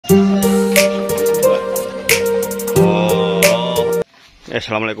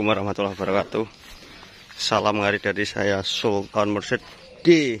Assalamualaikum warahmatullahi wabarakatuh. Salam hari dari saya Sultan Mursyid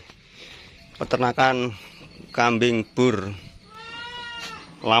di Peternakan Kambing Boer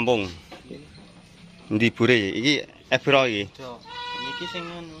Lampung. Ndi bure iki Ebro iki. Iki sing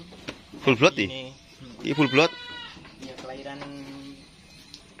anu. Full blood iki. Iki full blood. Ya kelahiran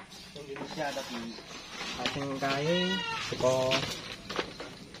Indonesia tapi sing kae saka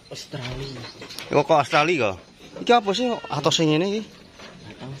Australia. Kok Australia kok? Iki apa sih atos sing ngene iki?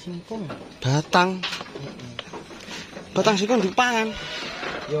 Batang singkong. Batang singkong dipangan.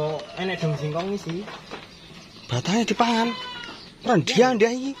 Yo enek dong singkong iki. Batangnya dipangan. Rendian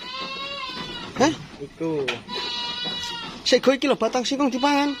dia iki. Hah? Iku. Sego iki lho batang singkong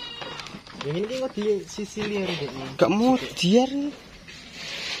dipangan. Yang ini kok di sisi liar iki. Gak mau diar.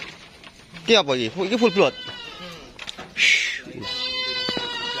 Iki apa iki? Iki full blood.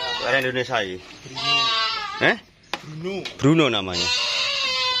 Dari Indonesia iki. Bruno namanya.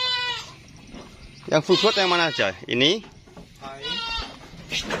 Yang full blood yang mana aja? Ini.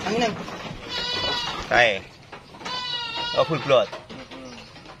 Angin. Kae. Oh, full blood.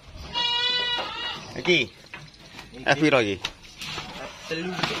 Iki. F-piro iki?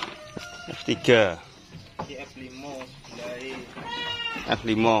 F3. F5.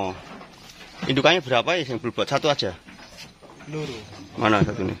 F5. Indukannya berapa ya yang full blood? Satu aja. Luru. Mana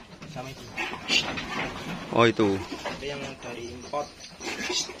satu ini? Sama itu. Oh, itu. Ada yang dari import.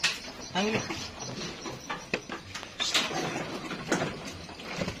 Angin.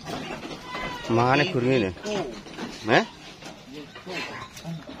 Mana burung ini?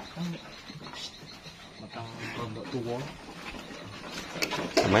 Matang pondok tua.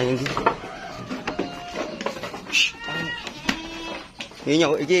 Main ini.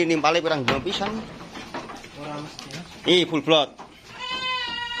 Ini nimpale pirang dina pisan. Ora mesti. Ini full blood.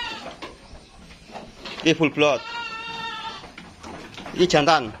 Ini full blood. Ini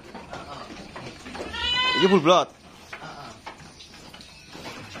jantan. Ini full blood.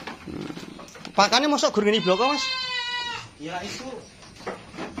 Pakannya masuk gur ngene bloko, Mas? Ya itu.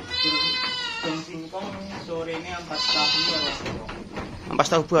 Dong singkong sorene 4 tahu ya, Mas. Ampas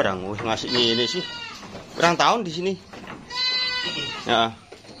tahu barang, wis ngasih ini sih. Kurang tahun di sini. Ya.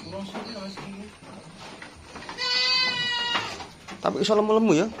 Kurang suwi Mas iki. Tapi iso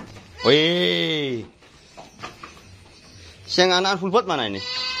lemu-lemu ya. Wih. Sing anakan full blood mana ini?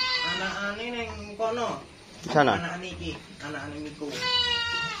 Anakane ning kono. Di sana. Anakane iki, anakane niku.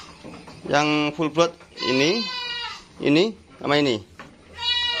 Yang full blood ini sama ini.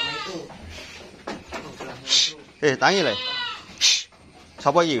 Sama itu. Tangi le.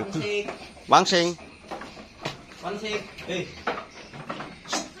 Sapa iki? Wangsing. Wangsing.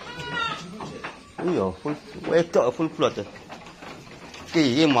 Iya, wedok full blood.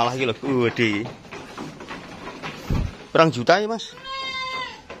 Iki malah iki lho, gede. Berang juta ya, Mas?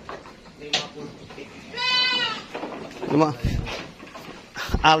 50.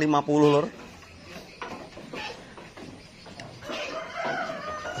 A50 lor.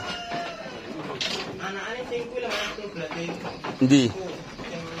 Anakane sing kuwi lho sing glade. Endi?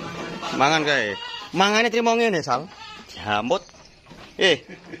 Mangan kae. Mangane trimo ngene, Sal. Jamut.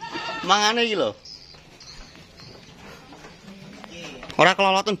 Mangane iki lho. Ora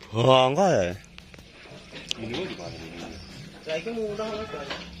keloloten bangka ya. Saiki murah Mas.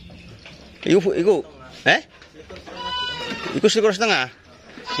 Iku. Iku 1,5.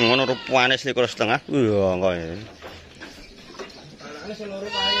 Ngono rupane 1,5. Iya, kok. Anakane sing loro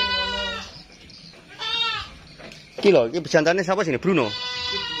kae ngono. Iki lho, iki bejantane sapa sini? Bruno.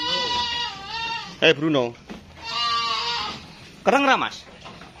 Bruno. Kereng ra, Mas?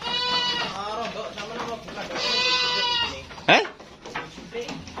 Rondok sama nama bukan.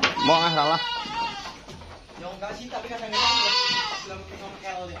 Mau salah. Yang enggak sih tapi kadang-kadang belum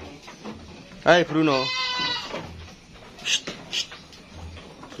L ini. Bruno.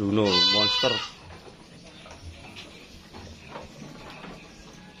 Bruno monster.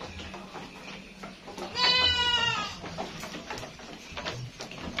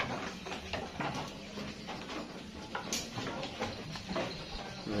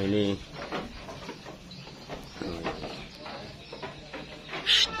 Nah, ini.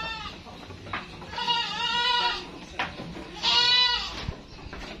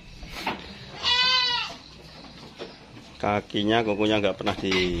 Kakinya, kukunya nggak pernah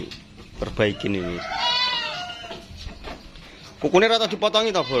diperbaikin ini. Kukunya rata dipotongi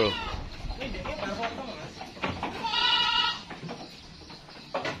toh, Bro? Ini dia baru potong, Mas.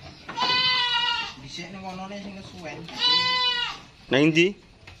 Dhisik ning konone sing kesuwen. Nang ndi?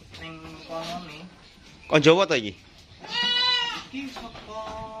 Ning konone. Kon Jawa ta iki? Iki saka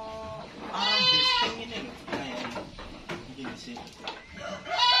arang besting ini lho. Iki dhisik.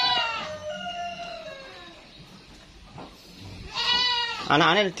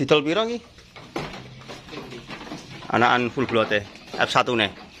 Anakane didol piro iki? Anakan full blote F1 ne.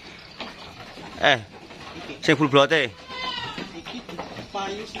 Sing full blote. Iki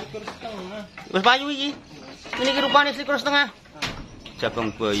payu 1,5. Wis payu iki. Ini ki rupane 1,5.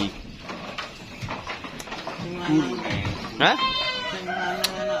 Jabang bayi. Sing lanang. Hah? Sing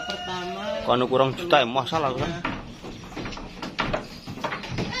lanang anak pertama. Kono kurang juta ya masalah kan.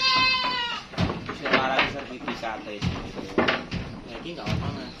 Sekarang sertifikate. Ya iki enggak apa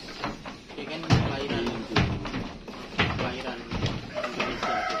Mas. Iki kan kelahiran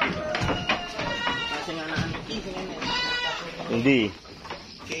Indonesia. Nah, sing anak iki sing ngene. Endi?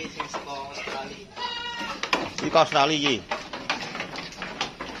 Iki sing saka Australia. Iki Australia iki.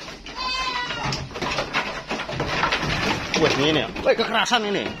 Wes ngene. Wes kekerasan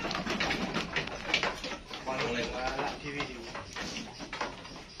ini.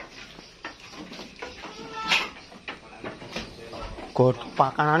 God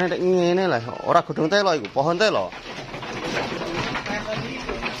pakanane nek ngene lah, ora godhong telo iku, pohon telo.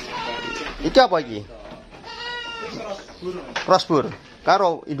 Iki apa iki? Crossbur.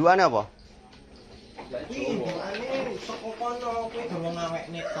 Karo indukane apa? Iki indukane saka kono kuwi gawe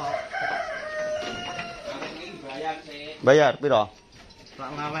ngawekne tok. Bayar sih. Bayar piro? Lah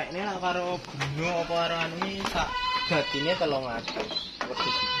ngawekne lah karo guna apa karo anu iki sak gadine 300.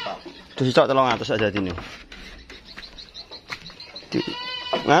 Wedhus tok. Terus cok 300 sak jadine.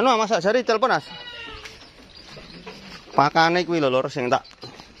 Nganu Mas Azhari telepon Mas. Pakane kuwi lho Lur sing tak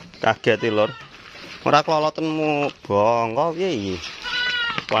kageti Lur. Ora klolotenmu bongko piye iki?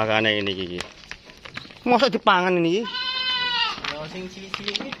 Pakane ini iki. Mosok dipangan ini iki? Ya sing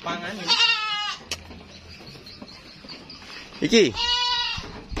cilik-cilik iki pangan iki. Iki.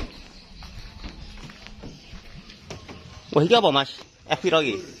 Wah iki apa Mas? Piro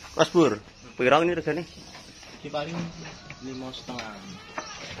iki? Crossbur. Piro ini regane? Iki paling 5,5.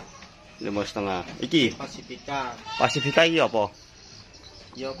 5,5. Iki Pasifika. Pasifika iki apa?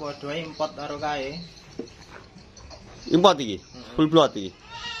 Ya padha import karo kae. Import iki. Full blood iki.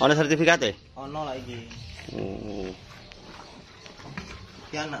 Ana sertifikate? Ono lah iki. Oh.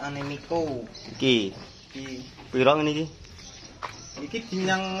 Iki anakane Miko. Iki. Iki Piro ngene iki? iki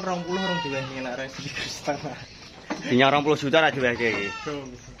dinyang 20 rong diwehi nek resi 1,5. Dinyang 20 juta ra diwehke iki.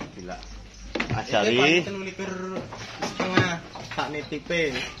 Gila. Ashari 23,5 sak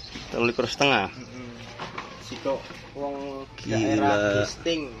nitipe. 23,5. Siko wong Gila. daerah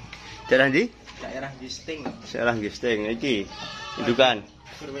Gisting. Daerah ndi? Daerah Gisting. Daerah Gisting iki. Indukan.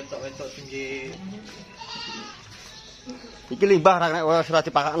 Berwetok-wetok tinggi. Iki limbah ra nek ora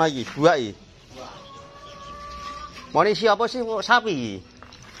dipakakno iki, buak iki. Mau isi apa sih sapi iki?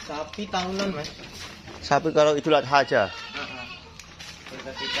 Sapi tahunan, Mas. Sapi kalau Idul Adha aja.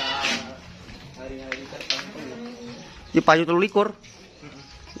 Ketika hari-hari tertentu. Iki payu 23.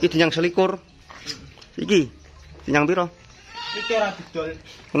 Iki dinyang 21. Iki dinyang piro? Iki ora didol.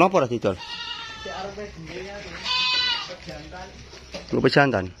 Kenapa ora didol? Cek arepe dhewe ya. Pejantan. Lu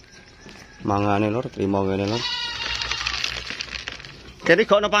pejantan. Mangane Lur, trimo ngene Lur. Jadi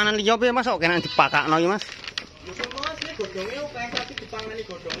kok ono panganan liya piye Mas? Kok kena dipakakno iki Mas? Mungkin Mas iki godhonge akeh tapi dipangani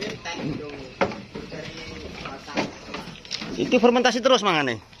godhonge entek dong. Dari batang. Iki fermentasi terus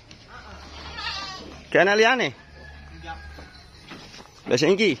mangane. Kene liyane. Lah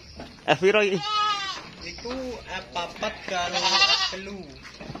sing iki F-piro iki? Iku F4 karo F3.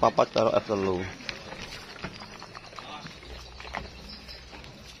 Papat karo F3.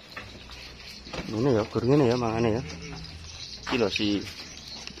 Ngene ya, gur ngene ya mangane ya. Iki lho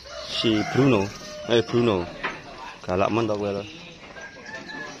si Bruno. Bruno. Galak men to kowe lho.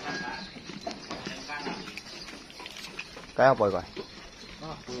 Kayak apa iki?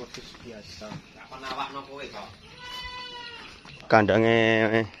 Ah, wedhus biasa. Nawakno kowe kok.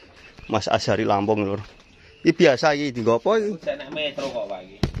 Kandange Mas Azhari Lampung Lur. Iki biasa iki dienggo apa iki? Udah nek metro kok Pak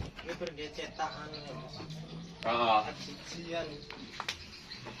iki. Iki pergi cetakan. Heeh. Eksibian.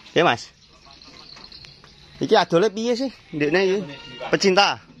 Ya Mas. Iki adole piye sih? Ndekne iki.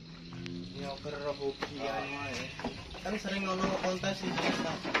 Pecinta. Ya berhobian wae. Kan sering ono kontes iki.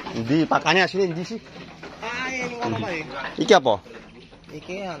 Ndi pakane asline ndi sih? Ah, ini ngono Pak. Iki apa?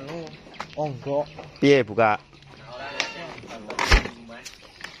 Iki anu onggok. Piye buka?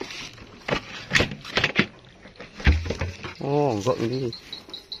 Oh, enggak ini.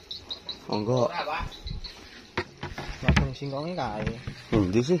 Enggak. Langsung singkonge kae.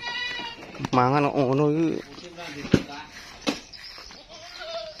 Endi sih? Mangan kok ngono iki.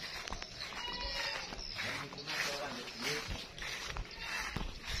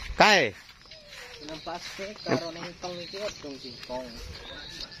 Kae. Nempaske karo ning tong iki dong singkong.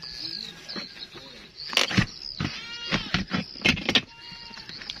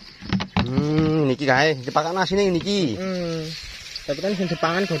 Niki kae, dipakan asine niki. Tapi kan sing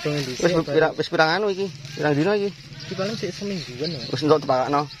dipangan godhonge dhisik. Wis pirang anu iki? Pirang dina iki? Iki paling sik semingguan ya. Wis entuk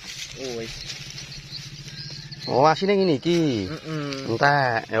dipakakno. Oh wis. Oh, asine ngene iki.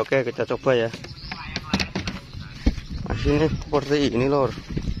 Entek. Ya oke, kita coba ya. Asine seperti ini, Lur.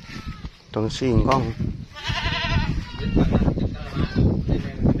 Dong singkong.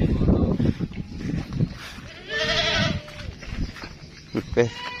 Oke.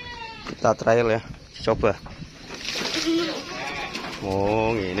 Kita trial ya. Coba.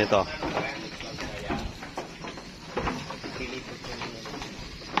 Oh, ini toh.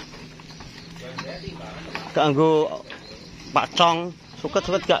 Kanggo pacong,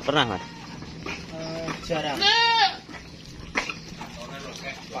 suket-suket gak pernah, Mas? Jarang.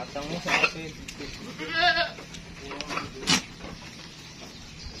 Pacongnya seperti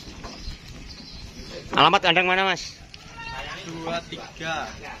Alamat kandang mana, Mas?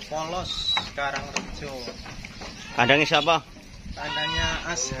 23 Polos Karangrejo. Kandangnya siapa? Kandangnya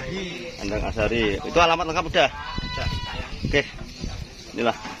Ashari. Kandang Ashari. Itu alamat lengkap udah? Udah. Oke.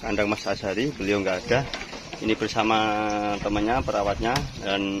 Inilah kandang Mas Azhari, beliau nggak ada. Ini bersama temannya, perawatnya.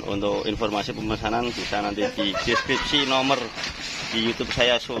 Dan untuk informasi pemesanan bisa nanti di deskripsi nomor di YouTube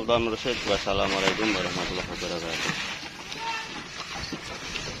saya Sultan Mursyid. Wassalamualaikum warahmatullahi wabarakatuh.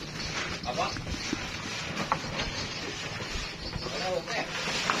 Apa?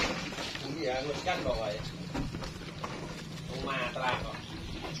 Iya, nguruskan bawa ya. Rumah terang kok.